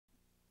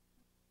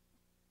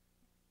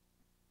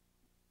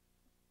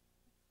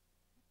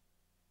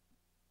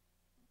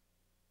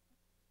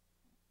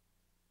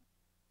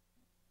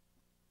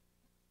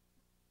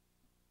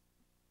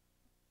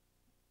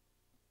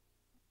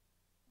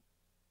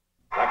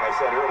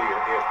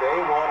If they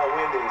want to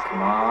win these,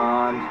 come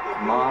on.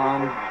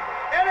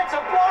 And it's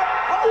a block.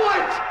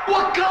 What?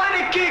 What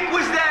kind of kick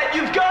was that?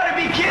 You've got to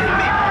be kidding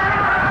me!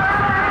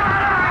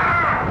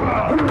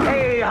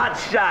 Hey, hot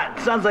shot.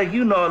 Sounds like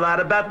you know a lot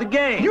about the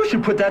game. You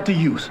should put that to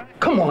use.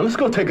 Come on, let's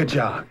go take a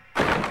jog.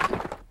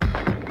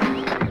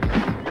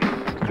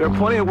 There are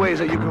plenty of ways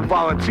that you can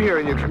volunteer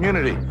in your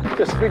community.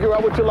 Just figure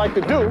out what you like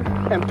to do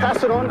and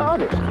pass it on to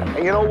others.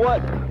 And you know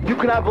what? You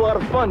can have a lot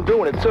of fun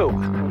doing it, too.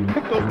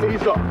 Pick those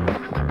knees up.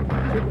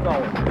 Keep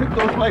going. Pick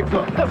those legs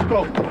up. Let's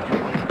go.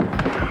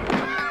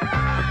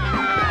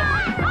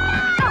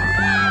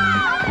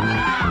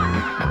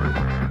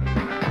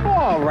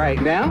 All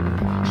right, now.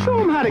 Show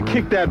them how to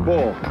kick that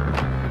ball.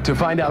 To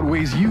find out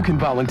ways you can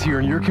volunteer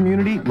in your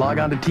community, log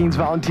on to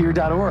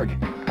teensvolunteer.org.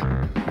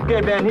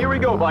 Okay, Ben, here we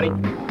go, buddy.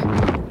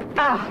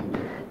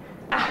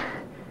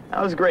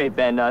 That was great,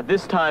 Ben.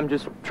 This time,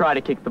 just try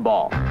to kick the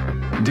ball.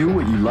 Do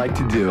what you like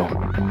to do.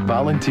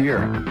 Volunteer.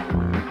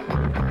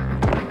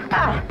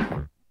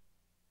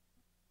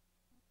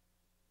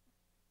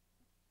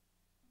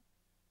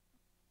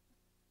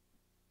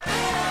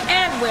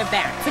 And we're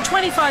back. For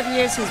 25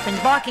 years, he's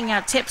been barking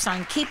out tips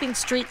on keeping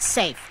streets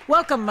safe.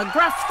 Welcome,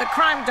 McGruff, the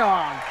crime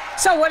dog.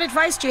 So what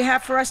advice do you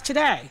have for us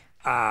today?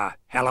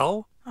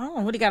 Hello?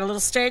 Oh, what, do you got a little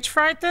stage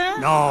fright there?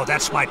 No,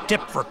 that's my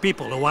tip for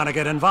people who want to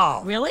get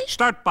involved. Really?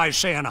 Start by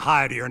saying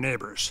hi to your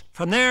neighbors.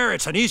 From there,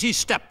 it's an easy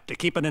step to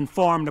keeping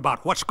informed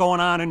about what's going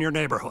on in your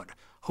neighborhood.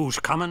 Who's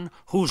coming,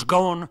 who's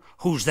going,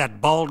 who's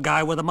that bald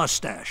guy with a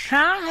mustache.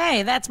 Huh?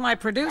 Hey, that's my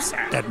producer.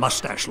 That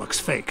mustache looks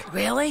fake.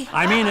 Really?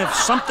 I mean, if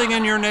something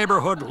in your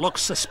neighborhood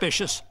looks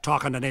suspicious,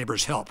 talking to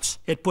neighbors helps.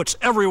 It puts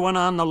everyone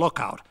on the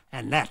lookout,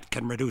 and that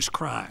can reduce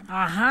crime.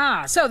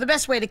 Uh-huh. So the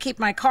best way to keep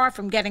my car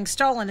from getting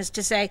stolen is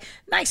to say,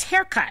 nice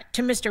haircut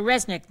to Mr.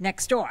 Resnick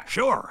next door.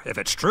 Sure, if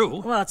it's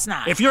true. Well, it's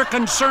not. If you're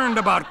concerned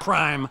about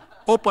crime,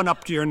 open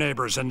up to your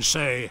neighbors and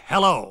say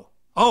hello.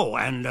 Oh,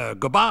 and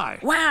goodbye.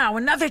 Wow,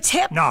 another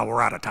tip? No,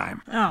 we're out of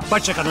time. Oh.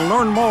 But you can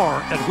learn more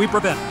at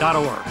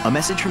weprevent.org. A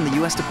message from the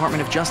U.S.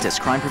 Department of Justice,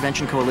 Crime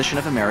Prevention Coalition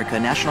of America,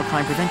 National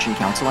Crime Prevention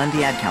Council, and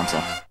the Ad Council.